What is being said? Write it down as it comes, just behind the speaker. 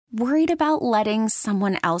Worried about letting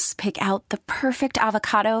someone else pick out the perfect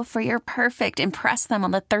avocado for your perfect impress them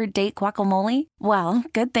on the third date guacamole? Well,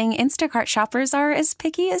 good thing Instacart shoppers are as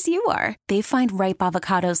picky as you are. They find ripe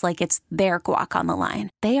avocados like it's their guac on the line.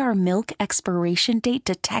 They are milk expiration date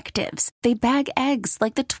detectives. They bag eggs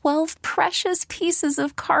like the 12 precious pieces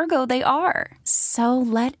of cargo they are. So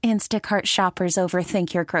let Instacart shoppers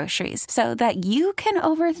overthink your groceries so that you can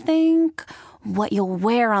overthink what you'll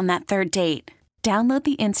wear on that third date. Download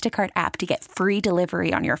the Instacart app to get free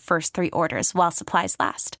delivery on your first 3 orders while supplies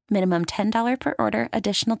last. Minimum $10 per order.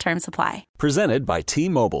 Additional terms apply. Presented by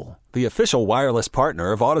T-Mobile, the official wireless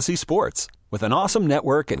partner of Odyssey Sports. With an awesome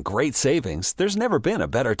network and great savings, there's never been a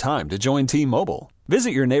better time to join T-Mobile. Visit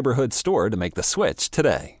your neighborhood store to make the switch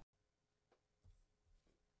today.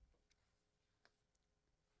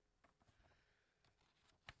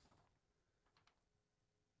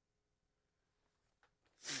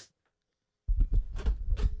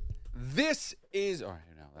 This is, all right,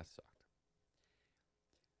 no, that sucked.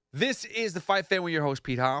 This is The Fight Fan with your host,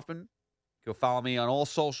 Pete Hoffman. Go follow me on all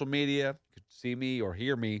social media. You can see me or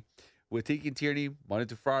hear me with Tiki and Tierney, Monday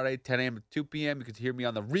through Friday, 10 a.m. to 2 p.m. You can hear me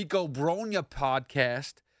on the Rico Bronya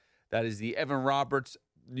podcast. That is the Evan Roberts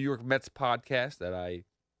New York Mets podcast that I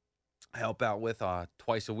help out with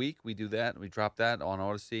twice a week. We do that. We drop that on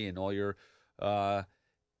Odyssey and all your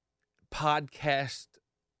podcast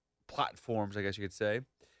platforms, I guess you could say.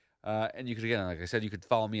 And you could, again, like I said, you could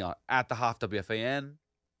follow me on at the Hoff WFAN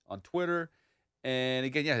on Twitter. And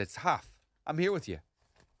again, yeah, it's Hoff. I'm here with you.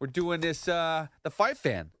 We're doing this, The Fight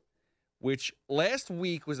Fan, which last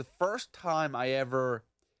week was the first time I ever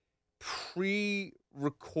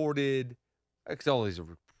pre-recorded, because all these are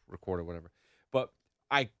recorded, whatever. But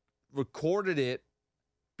I recorded it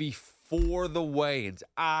before the weigh-ins.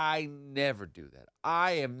 I never do that.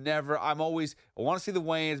 I want to see the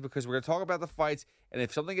weigh-ins because we're going to talk about the fights. And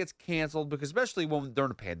if something gets canceled, because especially when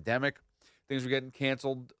during a pandemic, things were getting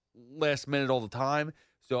canceled last minute all the time.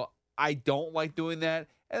 So I don't like doing that.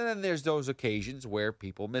 And then there's those occasions where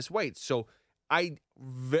people miss weights. So I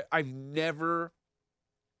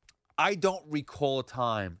don't recall a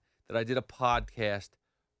time that I did a podcast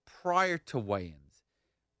prior to weigh-ins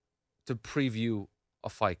to preview a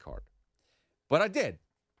fight card. But I did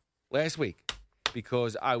last week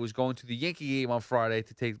because I was going to the Yankee game on Friday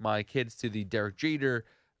to take my kids to the Derek Jeter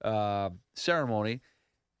ceremony,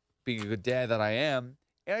 being a good dad that I am.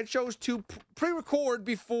 And I chose to pre-record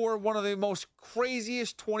before one of the most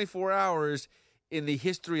craziest 24 hours in the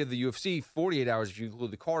history of the UFC, 48 hours if you include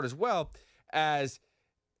the card as well, as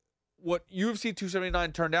what UFC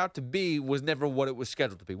 279 turned out to be was never what it was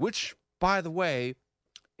scheduled to be, which, by the way,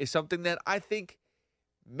 is something that I think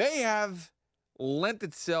may have lent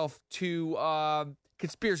itself to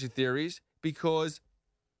conspiracy theories because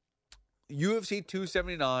UFC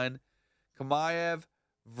 279, Chimaev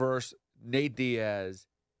versus Nate Diaz.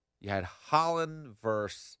 You had Holland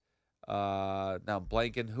versus, now I'm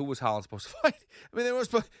blanking. Who was Holland supposed to fight? I mean, everyone's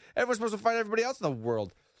supposed to fight everybody else in the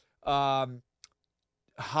world. Holland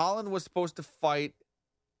was supposed to fight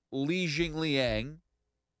Li Jingliang,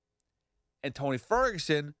 and Tony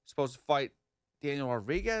Ferguson supposed to fight Daniel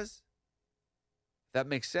Rodriguez. That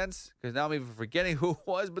makes sense, because now I'm even forgetting who it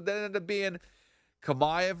was, but then it ended up being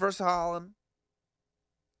Chimaev versus Holland,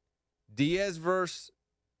 Diaz versus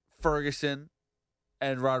Ferguson,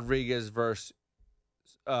 and Rodriguez versus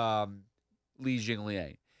Li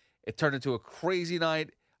Jingliang. It turned into a crazy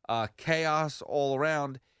night, chaos all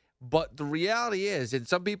around. But the reality is, and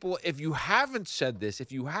some people, if you haven't said this,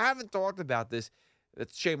 if you haven't talked about this,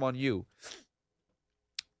 that's shame on you.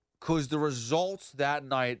 Because the results that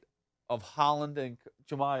night of Holland and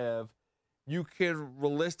Chimaev, you can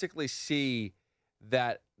realistically see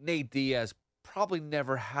that Nate Diaz probably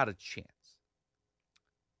never had a chance.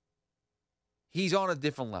 He's on a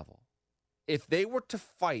different level. If they were to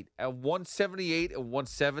fight at 178 and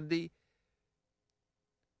 170,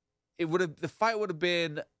 the fight would have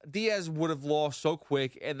been, Diaz would have lost so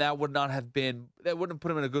quick, and that wouldn't have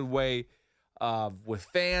put him in a good way with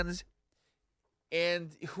fans.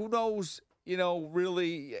 And who knows,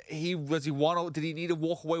 really, did he need to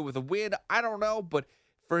walk away with a win? I don't know, but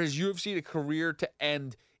for his UFC career to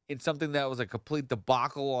end in something that was a complete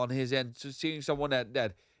debacle on his end, so seeing someone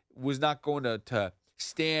that was not going to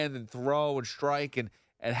stand and throw and strike and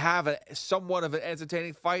have somewhat of an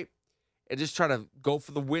entertaining fight and just try to go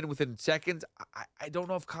for the win within seconds, I don't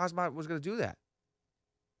know if Khamzat was going to do that.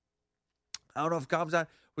 I don't know if Khamzat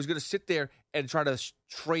was going to sit there and try to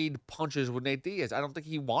trade punches with Nate Diaz. I don't think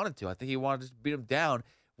he wanted to. I think he wanted to beat him down,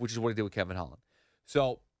 which is what he did with Kevin Holland.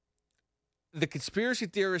 So the conspiracy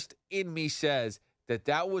theorist in me says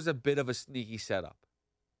that was a bit of a sneaky setup.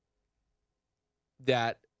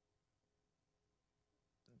 that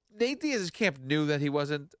Nate Diaz's camp knew that he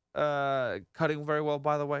wasn't cutting very well,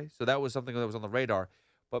 by the way. So that was something that was on the radar.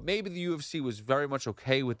 But maybe the UFC was very much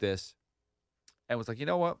okay with this and was like, you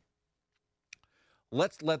know what?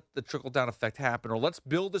 Let's let the trickle-down effect happen, or let's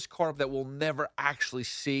build this card up that we'll never actually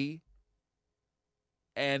see.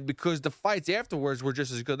 And because the fights afterwards were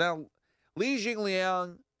just as good. Now, Li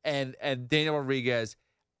Jingliang and Daniel Rodriguez,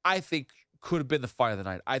 I think, could have been the fight of the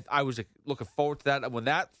night. I was looking forward to that. And when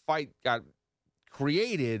that fight got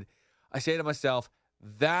created, I say to myself,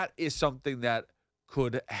 that is something that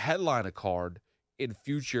could headline a card in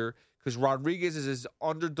future, because Rodriguez is this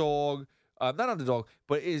underdog, not underdog,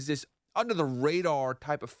 but is this under-the-radar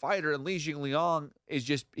type of fighter, and Li Jingliang is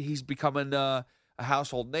just, he's becoming a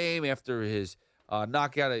household name after his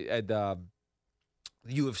knockout at the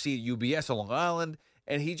UFC at UBS on Long Island,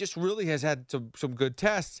 and he just really has had some good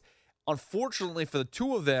tests. Unfortunately for the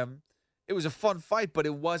two of them, it was a fun fight, but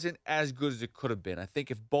it wasn't as good as it could have been. I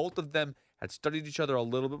think if both of them had studied each other a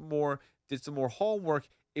little bit more, did some more homework,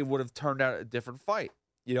 it would have turned out a different fight.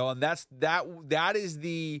 You know, and that is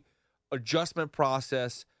the adjustment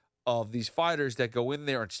process of these fighters that go in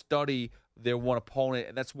there and study their one opponent,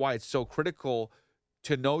 and that's why it's so critical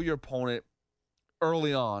to know your opponent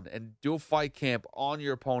early on and do a fight camp on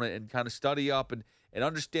your opponent and kind of study up and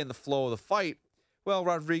understand the flow of the fight. Well,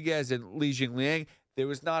 Rodriguez and Li Jingliang,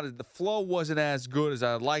 the flow wasn't as good as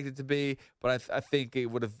I'd like it to be, but I think it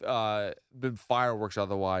would have been fireworks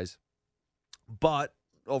otherwise. But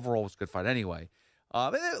overall, it was a good fight anyway.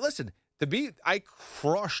 And then, listen, I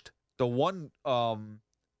crushed the one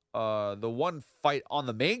fight on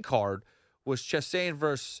the main card was Chassain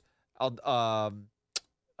versus Aldana.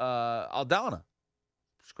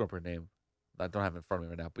 Screw up her name. I don't have it in front of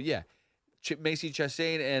me right now. But yeah, Macy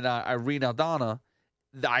Chassain and Irene Aldana.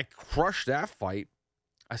 I crushed that fight.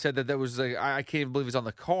 I said that was I can't even believe it was on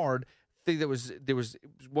the card. I think wasn't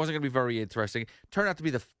going to be very interesting. Turned out to be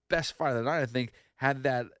the best fight of the night. I think had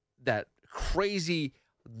that crazy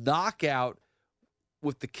knockout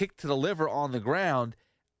with the kick to the liver on the ground.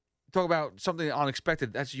 Talk about something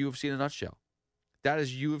unexpected. That's UFC in a nutshell. That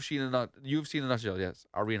is UFC in a nutshell. Yes,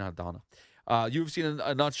 Irene Aldana. UFC in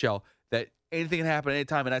a nutshell. That anything can happen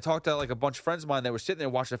anytime. And I talked to like a bunch of friends of mine that were sitting there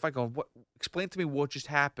watching the fight, going, "What? Explain to me what just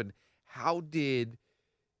happened.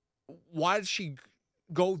 Why did she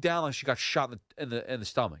go down like she got shot in the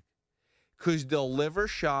stomach?" Because the liver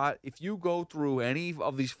shot. If you go through any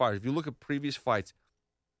of these fights, if you look at previous fights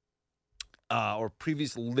or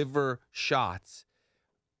previous liver shots,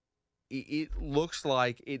 it looks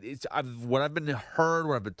like it's. What I've been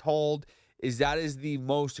told is that is the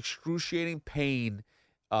most excruciating pain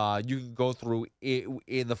you can go through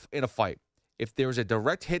in a fight. If there's a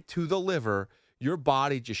direct hit to the liver, your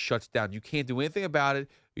body just shuts down. You can't do anything about it.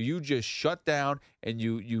 You just shut down and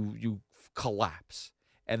you collapse.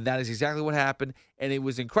 And that is exactly what happened. And it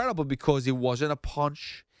was incredible because it wasn't a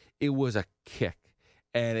punch. It was a kick.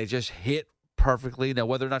 And it just hit perfectly. Now,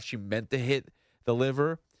 whether or not she meant to hit the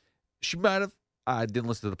liver, she might have. I didn't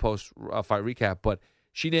listen to the post-fight recap, but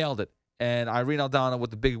she nailed it. And Irene Aldana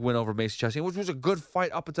with the big win over Macy Chassain, which was a good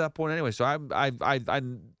fight up until that point anyway. So I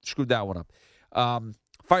screwed that one up.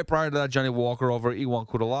 Fight prior to that, Johnny Walker over Iwan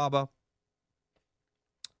Kudalaba.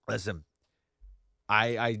 Listen,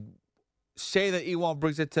 I say that Iwan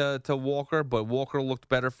brings it to Walker, but Walker looked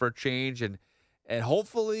better for a change, and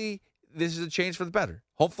hopefully this is a change for the better.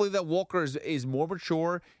 Hopefully that Walker is more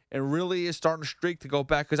mature and really is starting to streak to go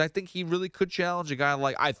back, because I think he really could challenge a guy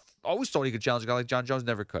like, I always thought he could challenge a guy like John Jones,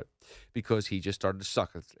 never could, because he just started to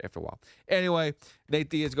suck after a while. Anyway, Nate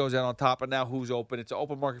Diaz goes out on top, and now who's open? It's an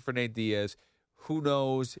open market for Nate Diaz. Who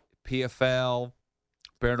knows? PFL,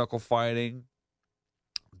 bare knuckle fighting,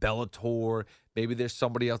 Bellator. Maybe there's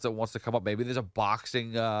somebody else that wants to come up. Maybe there's a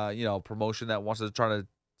boxing, promotion that wants to try to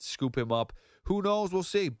scoop him up. Who knows? We'll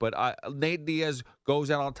see. But Nate Diaz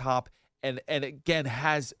goes out on top, and again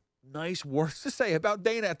has nice words to say about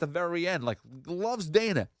Dana at the very end. Like, loves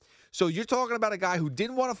Dana. So you're talking about a guy who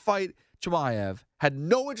didn't want to fight Chimaev, had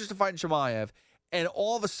no interest in fighting Chimaev, and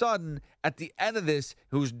all of a sudden, at the end of this,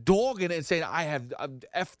 who's dogging it and saying, I have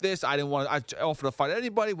F this, I offer to fight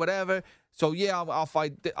anybody, whatever. So yeah, I'll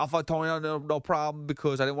fight Tony, no problem,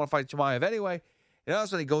 because I didn't want to fight Chimaev anyway. And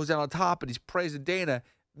also, he goes down on top and he's praising Dana.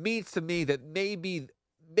 Means to me that maybe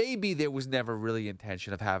there was never really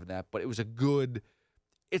intention of having that, but it was a good.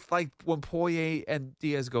 It's like when Poirier and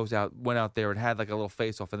Diaz went out there and had like a little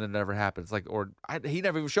face-off, and then it never happened. It's like, he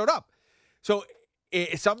never even showed up. So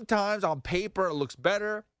sometimes on paper it looks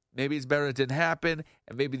better. Maybe it's better it didn't happen,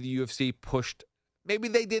 and maybe the UFC pushed. Maybe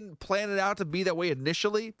they didn't plan it out to be that way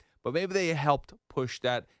initially, but maybe they helped push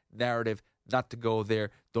that narrative not to go there.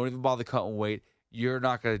 Don't even bother cutting weight. You're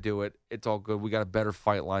not going to do it. It's all good. We got a better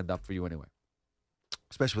fight lined up for you anyway,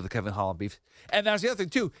 especially with the Kevin Holland beef. And that's the other thing,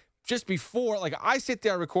 too. Just before, like, I sit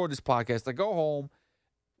there and record this podcast. I go home.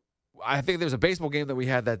 I think there's a baseball game that we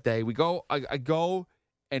had that day. I go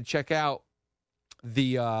and check out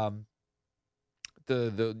the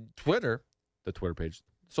Twitter page,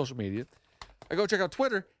 social media. I go check out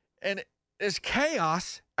Twitter, and there's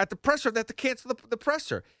chaos at the presser. They have to cancel the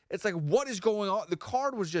presser. It's like, what is going on? The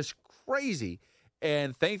card was just crazy.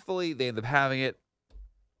 And thankfully, they ended up having it.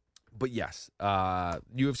 But yes,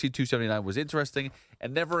 UFC 279 was interesting.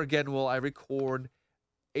 And never again will I record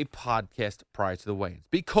a podcast prior to the weigh-ins.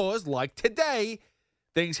 Because, like today,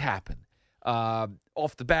 things happen.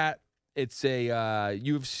 Off the bat, it's a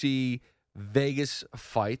UFC Vegas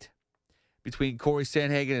fight between Cory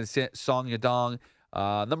Sandhagen and Song Yadong.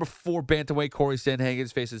 Number 4 bantamweight, Cory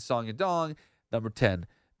Sandhagen faces Song Yadong. Number 10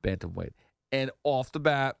 bantamweight. And off the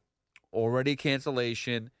bat, already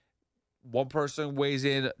cancellation. One person weighs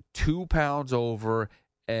in 2 pounds over,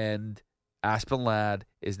 and Aspen Ladd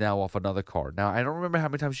is now off another card. Now, I don't remember how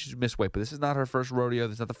many times she's missed weight, but this is not her first rodeo.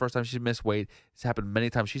 This is not the first time she's missed weight. It's happened many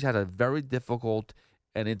times. She's had a very difficult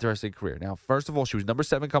and interesting career. Now, first of all, she was number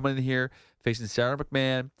 7 coming in here, facing Sarah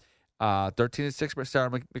McMahon. 13-6 Sarah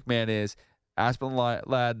McMahon is. Aspen Ladd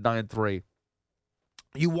 9-3.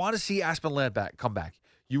 You want to see Aspen Ladd come back.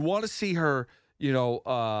 You want to see her,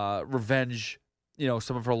 revenge,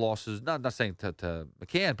 some of her losses. Not saying to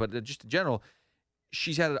McCann, but just in general.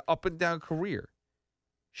 She's had an up and down career.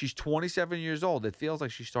 She's 27 years old. It feels like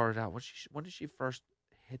she started out. When did she first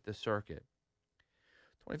hit the circuit?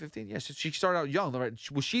 2015. Yes, yeah, she started out young. Right?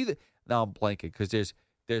 Was she? Now I'm blanking because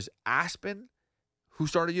there's Aspen, who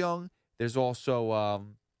started young. There's also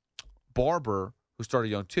Barber, who started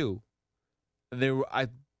young too. And I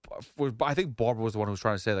think Barber was the one who was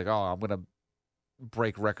trying to say, like, oh, I'm going to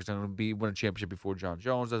break records. I'm going to win a championship before John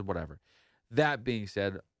Jones does, whatever. That being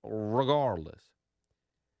said, regardless,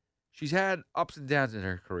 she's had ups and downs in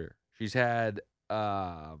her career. She's had,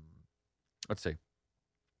 let's see.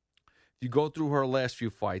 If you go through her last few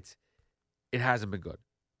fights, it hasn't been good.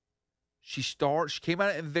 She came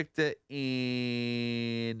out of Invicta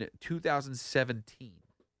in 2017,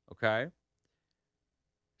 okay?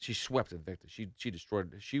 She swept Invicta. She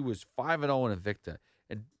destroyed it. She was 5-0 in Invicta.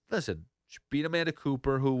 And listen, she beat Amanda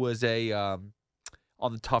Cooper, who was on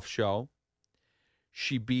the Tough Show.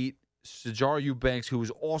 She beat Sijara Eubanks, who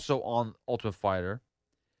was also on Ultimate Fighter.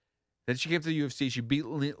 Then she came to the UFC. She beat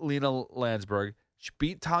Lena Landsberg. She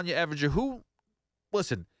beat Tanya Everger, who,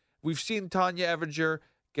 listen, we've seen Tanya Everger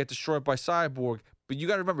get destroyed by Cyborg, but you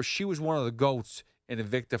got to remember, she was one of the GOATs in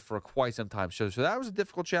Invicta for quite some time. So that was a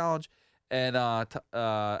difficult challenge. And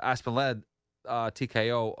Aspen Ladd,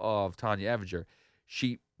 TKO of Tanya Everger.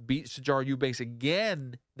 She beat Sijara Eubanks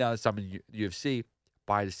again, now this time in UFC,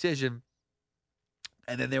 by decision.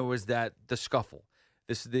 And then there was the scuffle.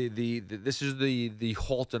 This is the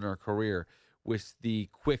halt in her career with the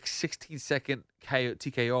quick 16-second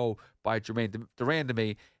TKO by Jermaine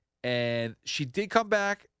Durandamy. And she did come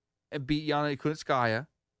back and beat Yana Kunitskaya,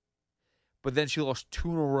 but then she lost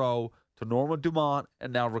 2 in a row to Norma Dumont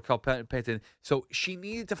and now Raquel Payton. So she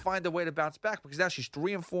needed to find a way to bounce back because now she's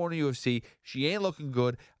 3-4 in the UFC. She ain't looking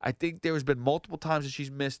good. I think there has been multiple times that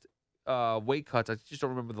she's missed weight cuts. I just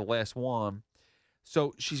don't remember the last one.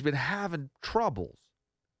 So she's been having troubles.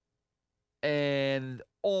 And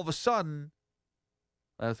all of a sudden,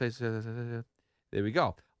 there we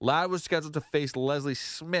go. Ladd was scheduled to face Leslie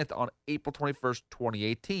Smith on April 21st,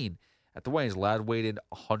 2018. At the weigh-ins, Ladd weighed in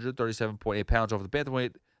 137.8 pounds over the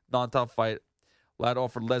bantamweight non-top fight. Ladd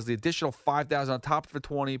offered Leslie additional $5,000 on top of a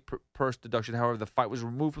 20 purse deduction. However, the fight was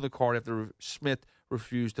removed from the card after Smith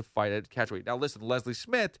refused to fight at catchweight. Now, listen, Leslie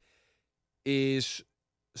Smith is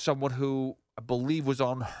someone who I believe was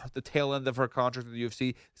on the tail end of her contract with the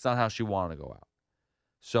UFC. It's not how she wanted to go out.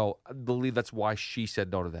 So I believe that's why she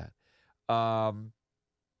said no to that.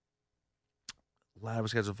 Ladd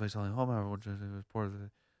was scheduled to face only home. Everyone was part of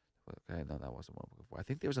the. Okay, no, that wasn't what I'm looking for. I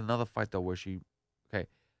think there was another fight though where she. Okay,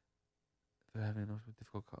 having a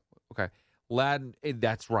difficult. Okay, Ladd.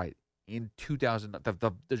 That's right. In 2000,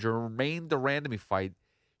 the Jermaine Durandamy fight,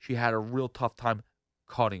 she had a real tough time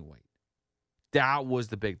cutting weight. That was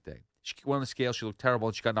the big thing. She went on the scale. She looked terrible,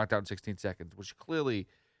 and she got knocked out in 16 seconds, which clearly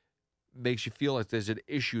makes you feel like there's an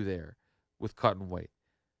issue there with cutting weight.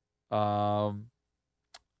 Let's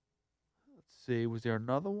see. Was there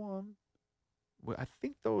another one? Well, I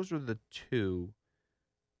think those were the two.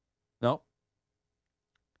 No.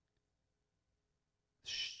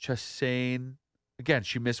 Chassain. Again,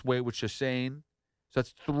 she missed weight with Chassain. So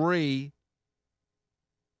that's 3.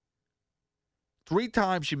 3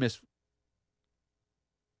 times she missed.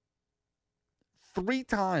 3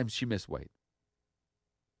 times she missed weight.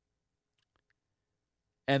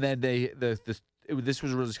 And then this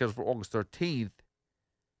was really scheduled for August 13th,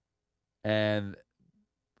 and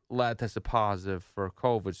Ladd tested positive for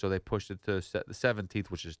COVID, so they pushed it to the 17th,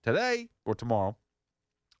 which is today or tomorrow,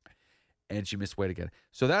 and she missed weight again.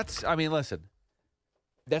 So that's, I mean, listen,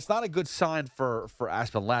 that's not a good sign for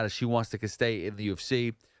Aspen Ladd if she wants to stay in the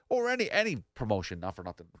UFC or any promotion, not for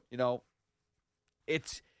nothing. You know,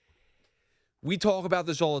 we talk about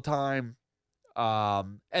this all the time.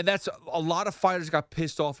 And that's a lot of fighters got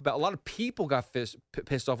pissed off about. A lot of people got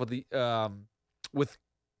pissed off with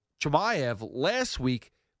Chimaev last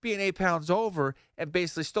week being 8 pounds over and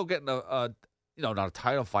basically still getting a not a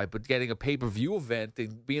title fight, but getting a pay-per-view event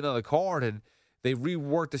and being on the card. And they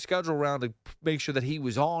reworked the schedule around to make sure that he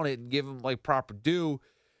was on it and give him like proper due.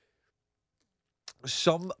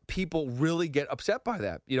 Some people really get upset by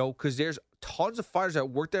that, because there's tons of fighters that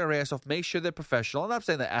work their ass off, make sure they're professional. I'm not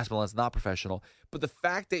saying that Aspen Ladd's not professional, but the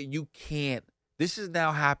fact that you can't, this has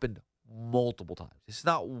now happened multiple times. It's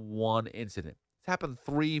not one incident. It's happened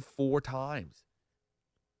 3-4 times.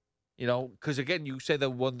 Because again, you say the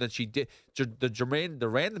one that she did, the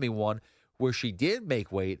randomly one where she did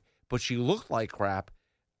make weight, but she looked like crap.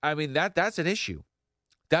 I mean, that's an issue.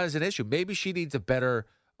 That is an issue. Maybe she needs a better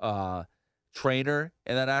trainer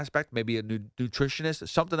in that aspect, maybe a nutritionist,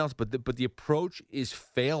 something else. But the approach is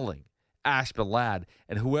failing Aspen Ladd,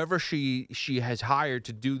 and whoever she has hired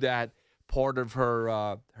to do that part of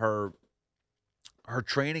her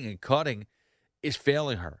training and cutting is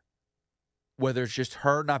failing her. Whether it's just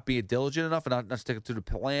her not being diligent enough and not sticking to the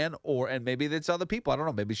plan, and maybe it's other people. I don't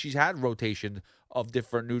know. Maybe she's had rotation of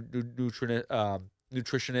different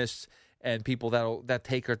nutritionists and people that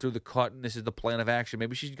take her through the cut, and this is the plan of action.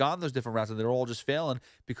 Maybe she's gone those different routes, and they're all just failing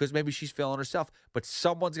because maybe she's failing herself. But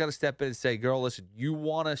someone's got to step in and say, girl, listen, you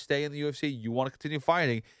want to stay in the UFC, you want to continue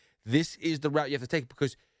fighting, this is the route you have to take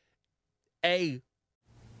because,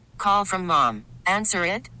 Call from mom. Answer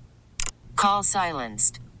it. Call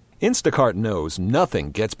silenced. Instacart knows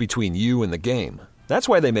nothing gets between you and the game. That's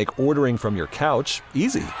why they make ordering from your couch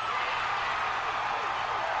easy.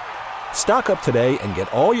 Stock up today and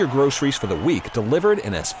get all your groceries for the week delivered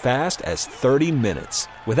in as fast as 30 minutes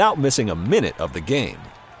without missing a minute of the game.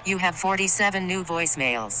 You have 47 new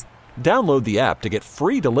voicemails. Download the app to get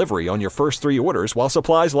free delivery on your first 3 orders while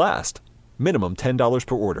supplies last. Minimum $10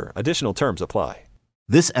 per order. Additional terms apply.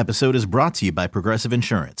 This episode is brought to you by Progressive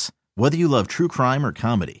Insurance. Whether you love true crime or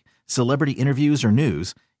comedy, celebrity interviews or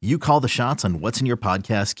news, you call the shots on what's in your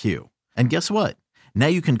podcast queue. And guess what? Now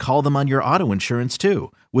you can call them on your auto insurance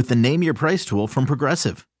too with the Name Your Price tool from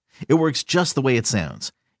Progressive. It works just the way it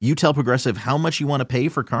sounds. You tell Progressive how much you want to pay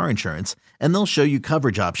for car insurance, and they'll show you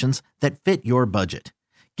coverage options that fit your budget.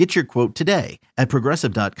 Get your quote today at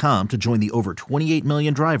Progressive.com to join the over 28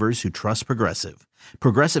 million drivers who trust Progressive.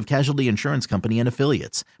 Progressive Casualty Insurance Company and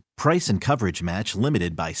Affiliates. Price and coverage match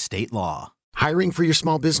limited by state law. Hiring for your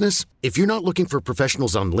small business? If you're not looking for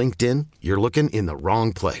professionals on LinkedIn, you're looking in the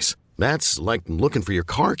wrong place. That's like looking for your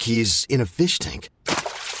car keys in a fish tank.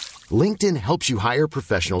 LinkedIn helps you hire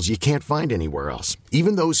professionals you can't find anywhere else,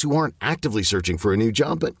 even those who aren't actively searching for a new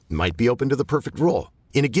job but might be open to the perfect role.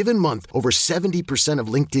 In a given month, over 70% of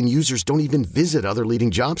LinkedIn users don't even visit other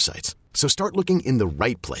leading job sites. So start looking in the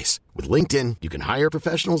right place. With LinkedIn, you can hire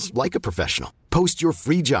professionals like a professional. Post your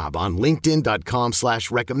free job on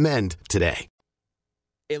linkedin.com/recommend today.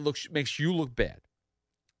 It makes you look bad.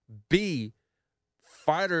 B,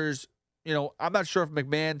 fighters, I'm not sure if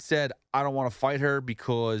McMahon said, I don't want to fight her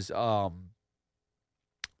because I'm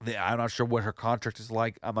not sure what her contract is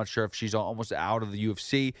like. I'm not sure if she's almost out of the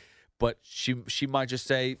UFC. But she might just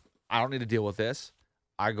say, I don't need to deal with this.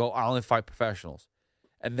 I only fight professionals.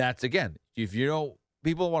 And that's, again, if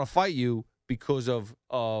people want to fight you because of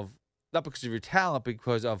not because of your talent,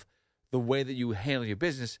 because of the way that you handle your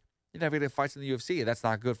business, you're never going to fight in the UFC, and that's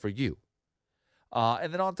not good for you.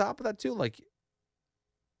 And then on top of that, too, like,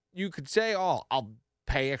 you could say, oh, I'll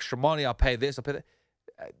pay extra money, I'll pay this, I'll pay that.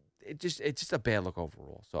 It's just a bad look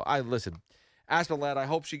overall. So, listen. Aspen Ladd, I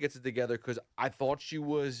hope she gets it together because I thought she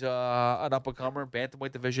was an up-and-comer.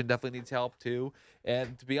 Bantamweight division definitely needs help, too.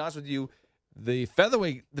 And to be honest with you, the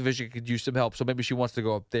featherweight division could use some help, so maybe she wants to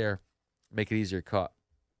go up there, make it easier cut.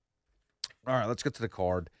 All right, let's get to the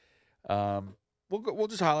card. We'll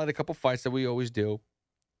just highlight a couple fights that we always do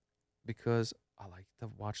because I like to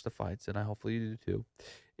watch the fights, and I hopefully you do, too.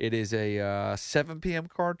 It is a 7 p.m.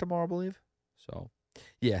 card tomorrow, I believe. So,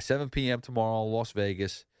 yeah, 7 p.m. tomorrow, Las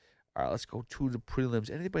Vegas. All right, let's go to the prelims.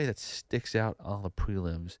 Anybody that sticks out on the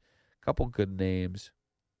prelims? A couple good names.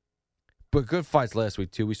 But good fights last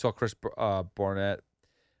week, too. We saw Chris Barnett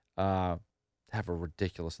have a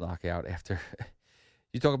ridiculous knockout after.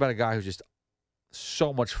 You talk about a guy who's just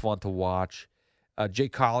so much fun to watch. Jay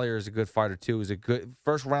Collier is a good fighter, too. It was a good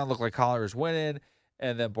first round, looked like Collier was winning,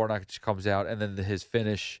 and then Barnett just comes out, and then his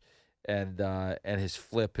finish and his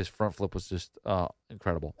flip, his front flip was just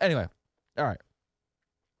incredible. Anyway, all right.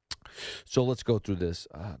 So let's go through this.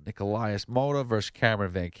 Nikolaius Mota versus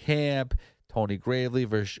Cameron Van Camp. Tony Gravely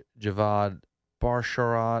versus Javad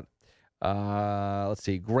Barsharat. Let's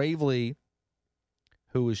see. Gravely,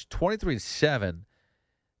 who is 23-7,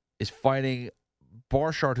 is fighting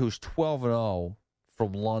Barsharat, who's 12-0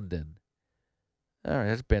 from London. All right,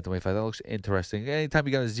 that's a bantamweight fight. That looks interesting. Anytime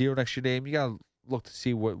you got a 0 next to your name, you got to look to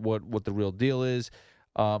see what the real deal is.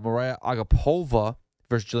 Mariah Agapova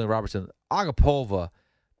versus Jillian Robertson. Agapova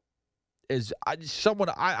is someone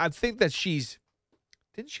I think that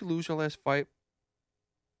didn't she lose her last fight?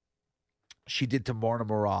 She did to Marna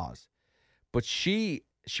Moraz. But she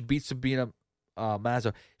beat Sabina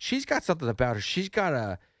Mazo. She's got something about her. She's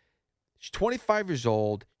 25 years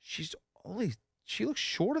old. She looks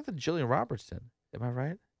shorter than Jillian Robertson. Am I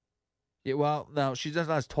right? Yeah, well, no, she's not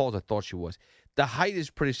as tall as I thought she was. The height is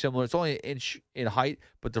pretty similar. It's only an inch in height,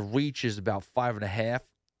 but the reach is about 5.5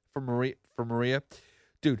 for Maria.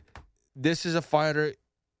 Dude, this is a fighter.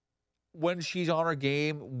 When she's on her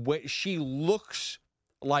game, she looks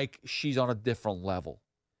like she's on a different level.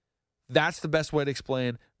 That's the best way to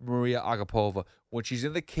explain Maria Agapova. When she's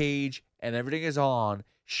in the cage and everything is on,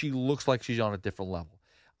 she looks like she's on a different level.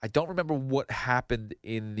 I don't remember what happened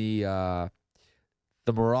in the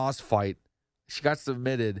Moraz fight. She got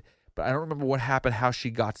submitted, but I don't remember what happened, how she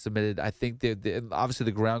got submitted. I think obviously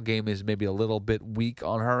the ground game is maybe a little bit weak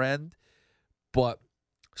on her end, but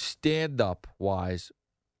stand-up wise,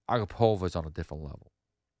 Agapova is on a different level.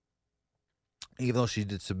 Even though she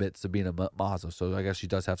did submit Sabina Mazo, so I guess she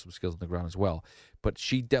does have some skills on the ground as well. But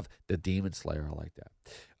the Demon Slayer, I like that.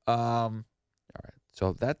 All right,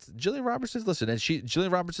 so that's Jillian Robertson's. Listen, and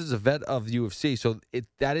Jillian Robertson's a vet of the UFC, so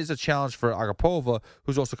that is a challenge for Agapova,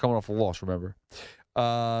 who's also coming off a loss. Remember,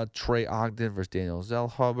 Trey Ogden versus Daniel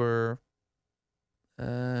Zellhuber.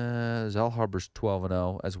 Zellhuber's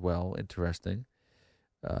 12-0 as well. Interesting.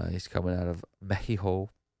 He's coming out of Mexico.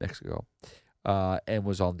 And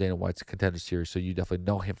was on Dana White's Contender Series, so you definitely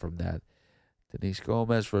know him from that. Denise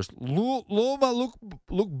Gomez versus Luke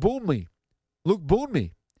Boonmi. Luke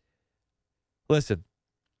Boonmi. Listen,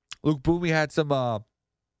 Luke Boonmi had some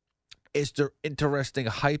interesting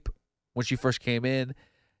hype when she first came in.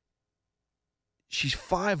 She's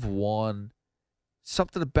 5'1".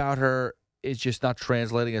 Something about her is just not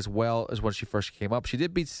translating as well as when she first came up. She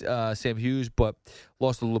did beat Sam Hughes, but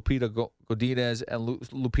lost to Lupita Godinez, and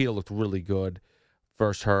Lupita looked really good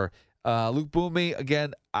versus her. Luke Boonmi,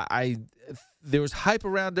 again, there was hype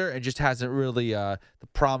around her and just hasn't really, the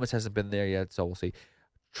promise hasn't been there yet, so we'll see.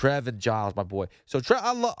 Trevin Giles, my boy. So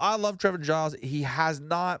I love Trevin Giles. He has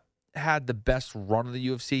not had the best run in the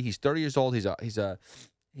UFC. He's 30 years old. He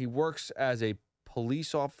works as a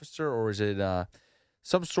police officer, or is it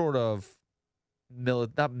some sort of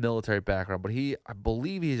not military background, but I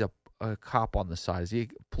believe he's a cop on the side. Is he a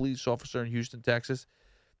police officer in Houston, Texas?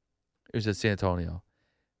 Or is it San Antonio?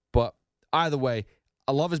 But either way,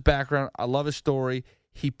 I love his background. I love his story.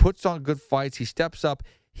 He puts on good fights. He steps up.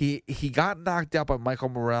 He got knocked out by Michael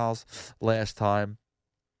Morales last time.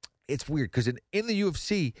 It's weird because in the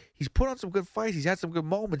UFC, he's put on some good fights. He's had some good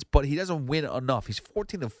moments, but he doesn't win enough. He's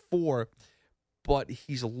 14-4, but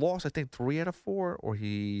he's lost, I think, 3 out of 4, or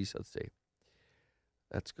let's see.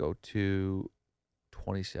 Let's go to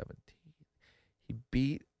 2017. He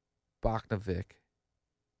beat Bogdanovic,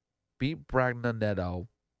 beat Bragnanetto,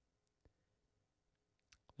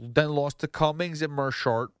 then lost to Cummings and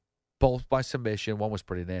Mershart, both by submission. One was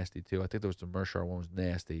pretty nasty, too. I think there was the Mershart one was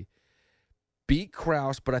nasty. Beat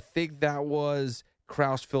Krause, but I think that was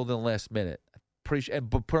Krause filled in last minute.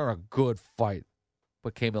 But put on a good fight,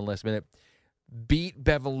 but came in last minute. Beat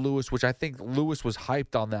Bevan Lewis, which I think Lewis was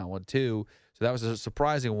hyped on that one, too. So that was a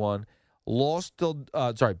surprising one.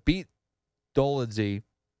 Beat Dolinsky,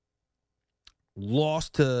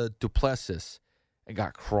 lost to Duplessis, and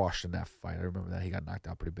got crushed in that fight. I remember that. He got knocked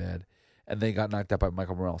out pretty bad. And then got knocked out by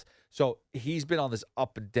Michael Morales. So he's been on this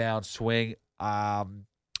up and down swing. I'm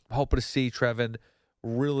hoping to see Trevin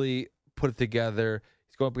really put it together.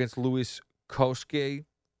 He's going up against Louis Koski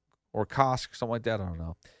or Kosk, something like that. I don't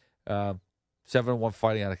know. 7-1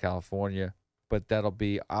 fighting out of California. But that'll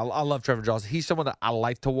be I love Trevin Giles. He's someone that I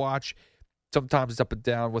like to watch. Sometimes it's up and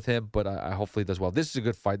down with him, but I hopefully he does well. This is a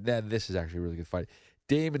good fight. This is actually a really good fight.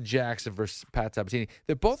 Damon Jackson versus Pat Sabatini.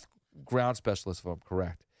 They're both ground specialists, if I'm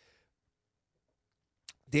correct.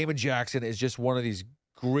 Damon Jackson is just one of these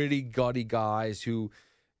gritty, gutty guys who,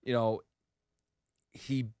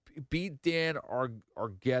 he beat Dan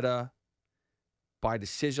Argueta by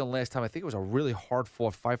decision last time. I think it was a really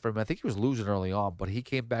hard-fought fight for him. I think he was losing early on, but he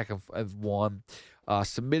came back and won.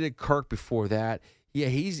 Submitted Kirk before that. Yeah,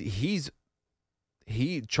 he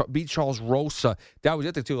beat Charles Rosa. That was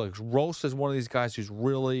it, too. Like, Rosa is one of these guys who's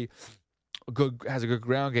really has a good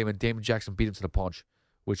ground game, and Damon Jackson beat him to the punch,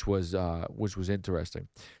 which was interesting.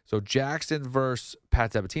 So Jackson versus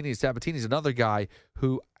Pat Sabatini. Sabatini's another guy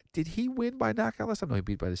who, did he win by knockout last time? No, he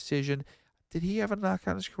beat by decision. Did he have a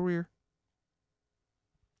knockout in his career?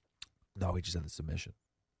 No, he just had the submission.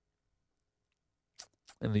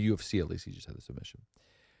 In the UFC, at least, he just had the submission.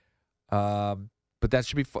 But that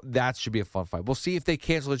should be a fun fight. We'll see if they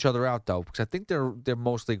cancel each other out, though, because I think they're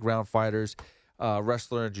mostly ground fighters,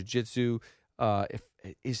 wrestler and jiu-jitsu.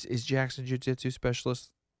 Is Jackson jiu-jitsu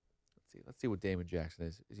specialist? Let's see what Damon Jackson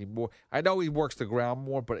is. Is he more? I know he works the ground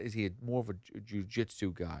more, but is he more of a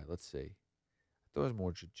jiu-jitsu guy? Let's see. I thought it was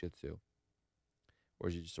more jiu-jitsu, or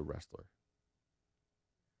is he just a wrestler?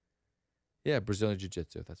 Yeah, Brazilian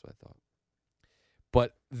jiu-jitsu. That's what I thought.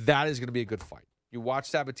 But that is going to be a good fight. You watch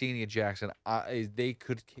Sabatini and Jackson, they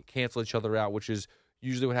could cancel each other out, which is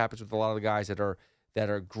usually what happens with a lot of the guys that are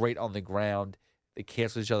great on the ground. They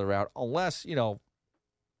cancel each other out unless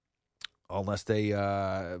they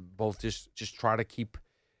both just try to keep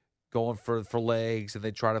going for legs, and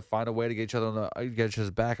they try to find a way to get each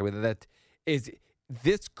other's back. I mean,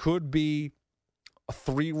 this could be a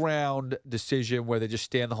 3-round decision where they just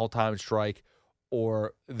stand the whole time and strike,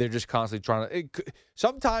 or they're just constantly trying to.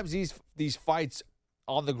 Sometimes these fights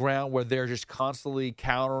on the ground where they're just constantly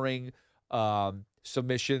countering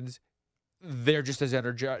submissions, they're just as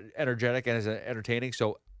energetic and as entertaining.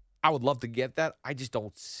 So I would love to get that. I just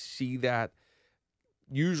don't see that.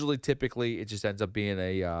 Usually, typically, it just ends up being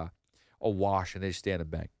a wash, and they stand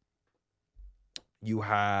and bang. You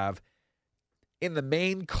have in the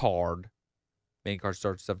main card. Main card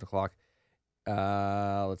starts at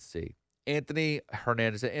 7:00. Let's see. Anthony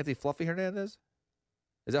Hernandez. Anthony Fluffy Hernandez?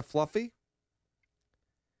 Is that Fluffy?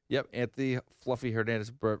 Yep. Anthony Fluffy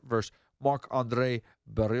Hernandez versus Marc-Andre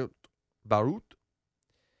Barut.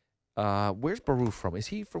 Where's Barut from? Is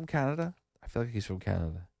he from Canada? I feel like he's from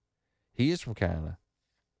Canada. He is from Canada.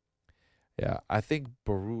 Yeah, I think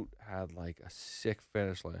Barut had like a sick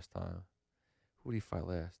finish last time. Who did he fight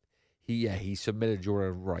last? He submitted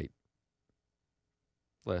Jordan Wright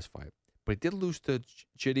last fight. But he did lose to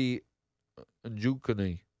Chidi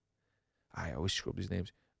Njukani. I always screw up these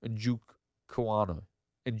names. Njukwani.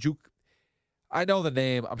 I know the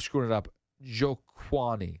name. I'm screwing it up.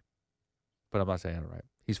 Jokwani. But I'm not saying it right.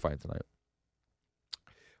 He's fighting tonight.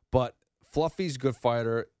 But Fluffy's a good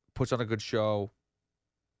fighter. Puts on a good show.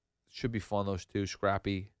 Should be fun, those two.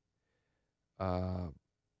 Scrappy. Got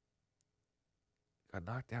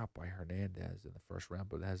knocked out by Hernandez in the first round,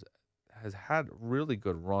 but has had a really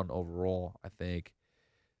good run overall, I think.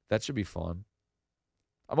 That should be fun.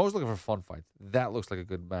 I'm always looking for fun fights. That looks like a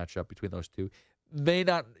good matchup between those two.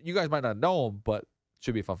 You guys might not know him, but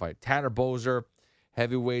should be a fun fight. Tanner Boser,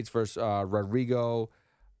 heavyweights versus Rodrigo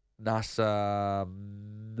Nasa.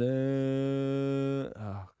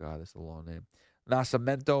 Oh, God, this is a long name.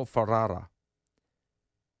 Nascimento Ferrara.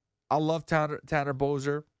 I love Tanner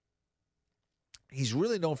Boser. He's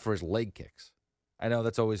really known for his leg kicks. I know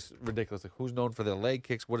that's always ridiculous. Like, who's known for their leg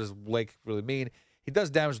kicks? What does leg kick really mean? He does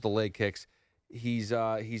damage with the leg kicks. He's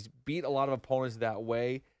beat a lot of opponents that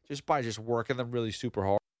way just by working them really super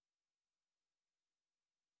hard.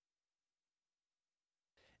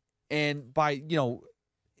 And by, you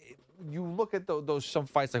look at those some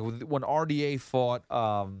fights, like when RDA fought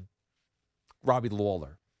Robbie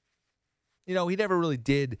Lawler. He never really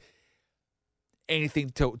did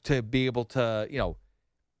anything to be able to,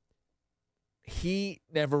 he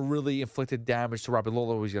never really inflicted damage to Robbie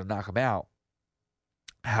Lawler who was going to knock him out.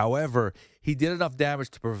 However, he did enough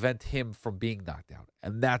damage to prevent him from being knocked out,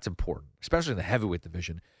 and that's important, especially in the heavyweight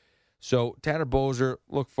division. So, Tanner Boser,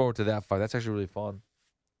 look forward to that fight. That's actually really fun.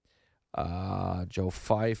 Joe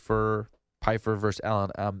Pfeiffer versus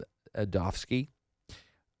Alan Adovsky.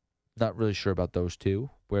 Not really sure about those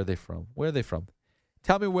two. Where are they from?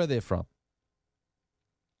 Tell me where they're from.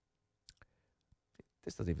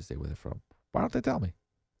 This doesn't even say where they're from. Why don't they tell me?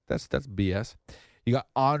 That's BS. You got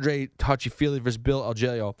Andre Touchy-Feely versus Bill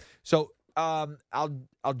Algeo. So,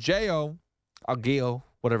 Algeo,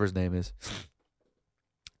 whatever his name is.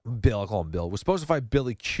 Bill, I'll call him Bill. Was supposed to fight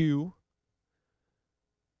Billy Q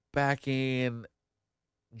back in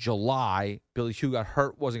July. Billy Q got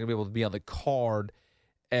hurt, wasn't going to be able to be on the card.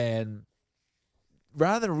 And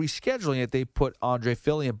rather than rescheduling it, they put Andre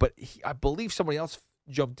Philly in. But I believe somebody else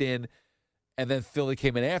jumped in, and then Philly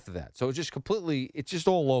came in after that. So it's just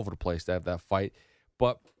all over the place to have that fight.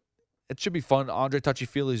 But it should be fun. Andre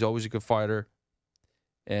Touchy-Feely is always a good fighter,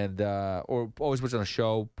 and or always puts on a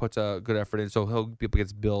show, puts a good effort in. So he'll be up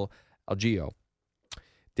against Bill Algeo.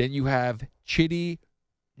 Then you have Chidi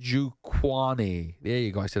Jukwani. There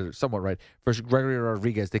you go. I said it somewhat right. Versus Gregory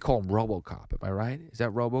Rodriguez. They call him RoboCop. Am I right? Is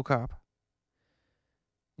that RoboCop?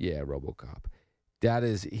 Yeah, RoboCop. That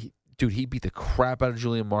is, he beat the crap out of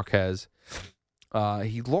Julian Marquez.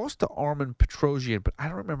 He lost to Armin Petrosian, but I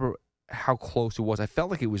don't remember how close it was. I felt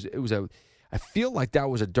like I feel like that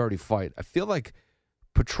was a dirty fight. I feel like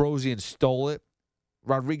Petrosian stole it.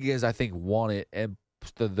 Rodriguez, I think, won it, and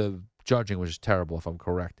the judging was just terrible, if I'm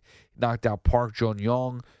correct. Knocked out Park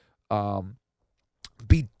Jong-yong,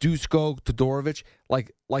 beat Dusko Todorovic.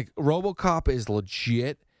 Like RoboCop is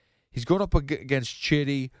legit. He's going up against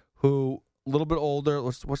Chidi, who a little bit older.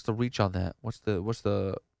 What's the reach on that?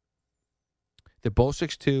 They're both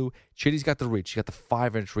 6'2". Chitty's got the reach. He's got the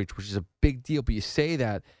 5-inch reach, which is a big deal. But you say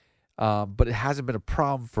that, but it hasn't been a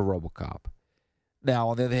problem for RoboCop. Now,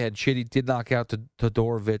 on the other hand, Chitty did knock out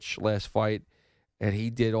Todorovic last fight, and he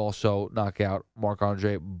did also knock out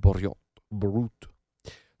Marc-Andre Barut.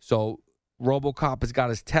 So RoboCop has got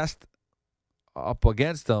his test up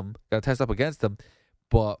against him,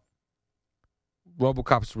 but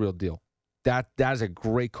RoboCop's the real deal. That is a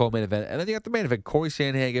great co-main event. And then you got the main event, Cory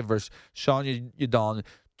Sandhagen versus Song Yadong,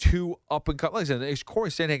 two up-and-coming. Like I said, Cory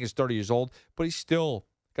Sandhagen is 30 years old, but he's still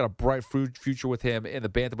got a bright future with him in the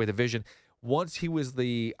bantamweight division. Once he was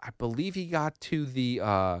I believe he got to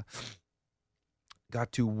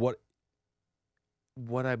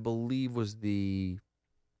what I believe was the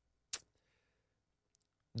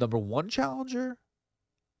number 1 challenger.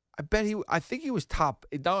 I think he was top.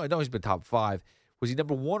 I know he's been top 5. Was he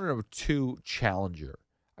number 1 or number 2 challenger?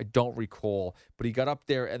 I don't recall, but he got up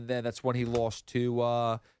there, and then that's when he lost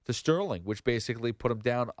to Sterling, which basically put him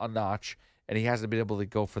down a notch, and he hasn't been able to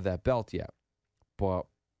go for that belt yet. But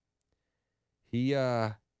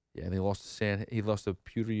and he lost to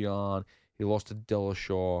Purion, he lost to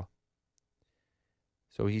Dillashaw.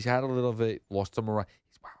 So he's had a little bit, lost to Moraes.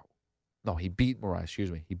 No, he beat Moraes,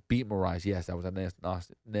 excuse me. He beat Moraes. Yes, that was a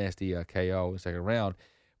nasty KO in the second round.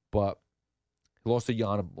 But he lost to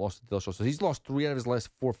Jan, lost to Dillashaw. So he's lost 3 out of his last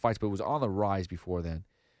 4 fights, but it was on the rise before then.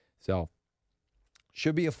 So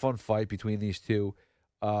should be a fun fight between these two.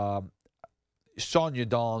 Song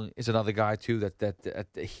Yadong is another guy, too, that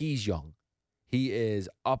he's young. He is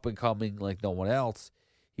up and coming like no one else.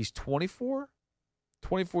 He's 24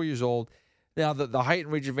 years old. Now, the height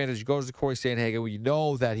and reach advantage goes to Cory Sandhagen. We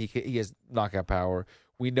know that he has knockout power.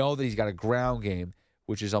 We know that he's got a ground game,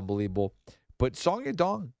 which is unbelievable. But Song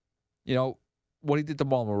Yadong, what he did to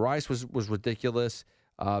Marlon Moraes was ridiculous.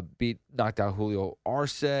 Knocked out Julio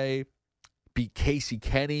Arce. Beat Casey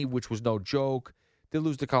Kenny, which was no joke. Did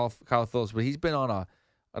lose to Kyle Phillips, but he's been on a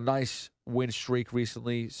nice win streak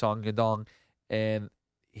recently, Song Yadong, and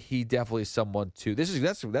he definitely is someone too.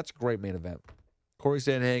 That's a great main event. Cory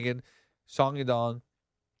Sandhagen, Song Yadong,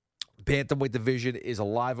 bantamweight division is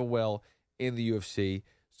alive and well in the UFC.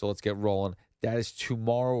 So let's get rolling. That is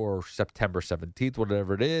tomorrow or September 17th,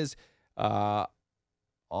 whatever it is, on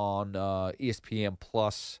ESPN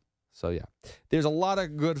Plus. So yeah, there's a lot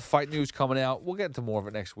of good fight news coming out. We'll get into more of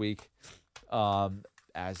it next week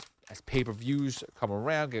as pay-per-views come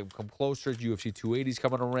around, come closer. UFC 280 is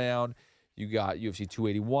coming around. You got UFC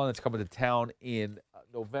 281 that's coming to town in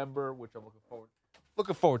November, which I'm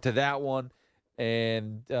looking forward to that one.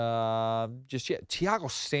 And Thiago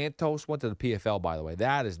Santos went to the PFL, by the way.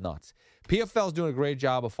 That is nuts. PFL is doing a great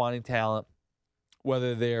job of finding talent,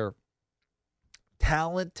 whether they're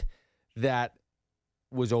talent that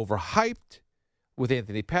was overhyped with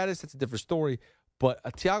Anthony Pettis. That's a different story. But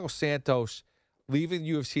Thiago Santos leaving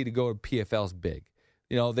UFC to go to PFL is big.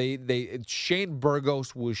 Shane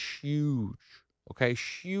Burgos was huge. Okay,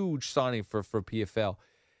 huge signing for PFL.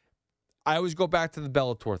 I always go back to the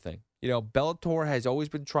Bellator thing. Bellator has always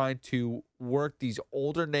been trying to work these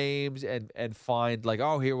older names and find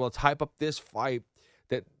let's hype up this fight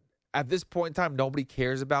that at this point in time nobody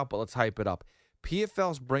cares about, but let's hype it up.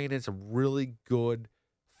 PFL's bringing in some really good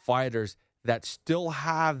fighters that still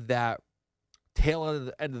have that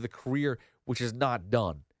tail end of the career, which is not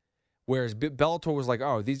done. Whereas Bellator was like,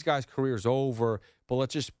 oh, these guys' career's over, but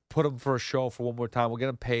let's just put them for a show for one more time. We'll get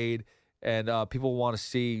them paid, and people want to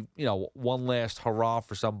see, one last hurrah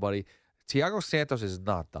for somebody. Thiago Santos is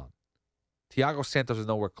not done. Thiago Santos is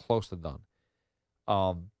nowhere close to done.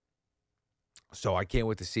 So I can't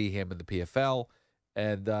wait to see him in the PFL.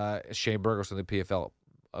 and Shane Burgos from the PFL,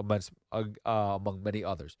 among many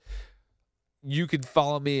others. You can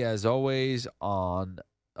follow me, as always, on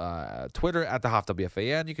Twitter at the Hoff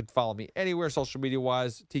WFAN. You can follow me anywhere social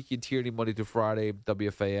media-wise. Tiki and Tierney, Monday through Friday,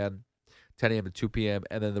 WFAN, 10 a.m. to 2 p.m.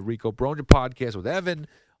 And then the Rico Bronya podcast with Evan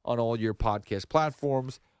on all your podcast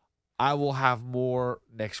platforms. I will have more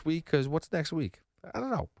next week, because what's next week? I don't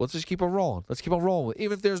know. Let's just keep on rolling. Let's keep on rolling.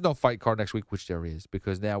 Even if there's no fight card next week, which there is,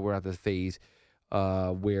 because now we're at the phase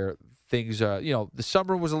where things, the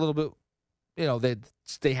summer was a little bit,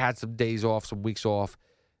 they had some days off, some weeks off.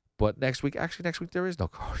 But next week there is no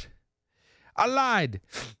card. I lied.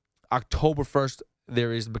 October 1st,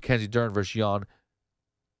 there is Mackenzie Dern versus Jan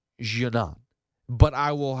Jianan. But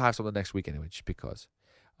I will have something next week anyway, just because.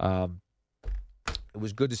 It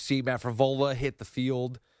was good to see Matt Frivola hit the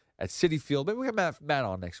field at Citi Field. Maybe we get Matt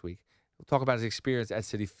on next week. We'll talk about his experience at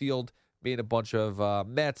Citi Field, meeting a bunch of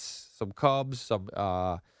Mets, some Cubs, some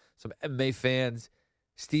MMA fans,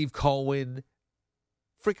 Steve Cohen,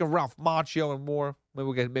 freaking Ralph Macchio, and more.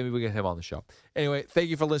 Maybe we get him on the show. Anyway, thank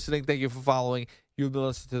you for listening. Thank you for following. You've been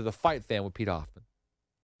listening to The Fight Fan with Pete Hoffman.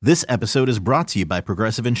 This episode is brought to you by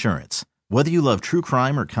Progressive Insurance. Whether you love true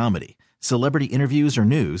crime or comedy, celebrity interviews or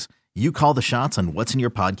news, you call the shots on what's in your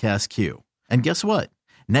podcast queue. And guess what?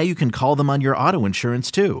 Now you can call them on your auto insurance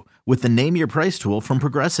too, with the Name Your Price tool from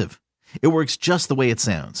Progressive. It works just the way it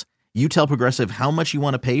sounds. You tell Progressive how much you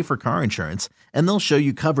want to pay for car insurance, and they'll show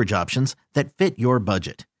you coverage options that fit your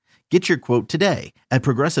budget. Get your quote today at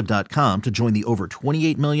Progressive.com to join the over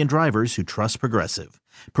 28 million drivers who trust Progressive.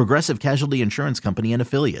 Progressive Casualty Insurance Company and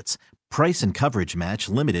Affiliates. Price and coverage match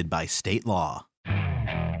limited by state law.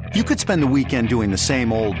 You could spend the weekend doing the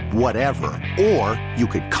same old whatever, or you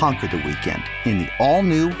could conquer the weekend in the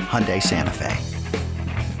all-new Hyundai Santa Fe.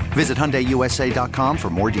 Visit HyundaiUSA.com for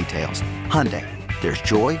more details. Hyundai, there's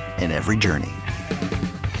joy in every journey.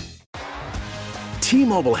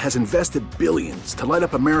 T-Mobile has invested billions to light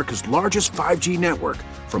up America's largest 5G network,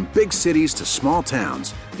 from big cities to small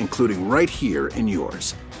towns, including right here in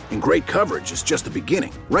yours. And great coverage is just the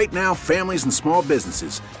beginning. Right now, families and small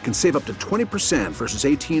businesses can save up to 20% versus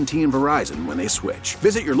AT&T and Verizon when they switch.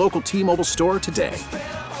 Visit your local T-Mobile store today.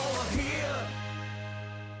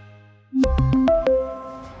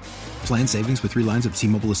 Plan savings with 3 lines of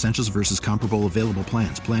T-Mobile Essentials versus comparable available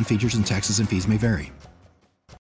plans. Plan features and taxes and fees may vary.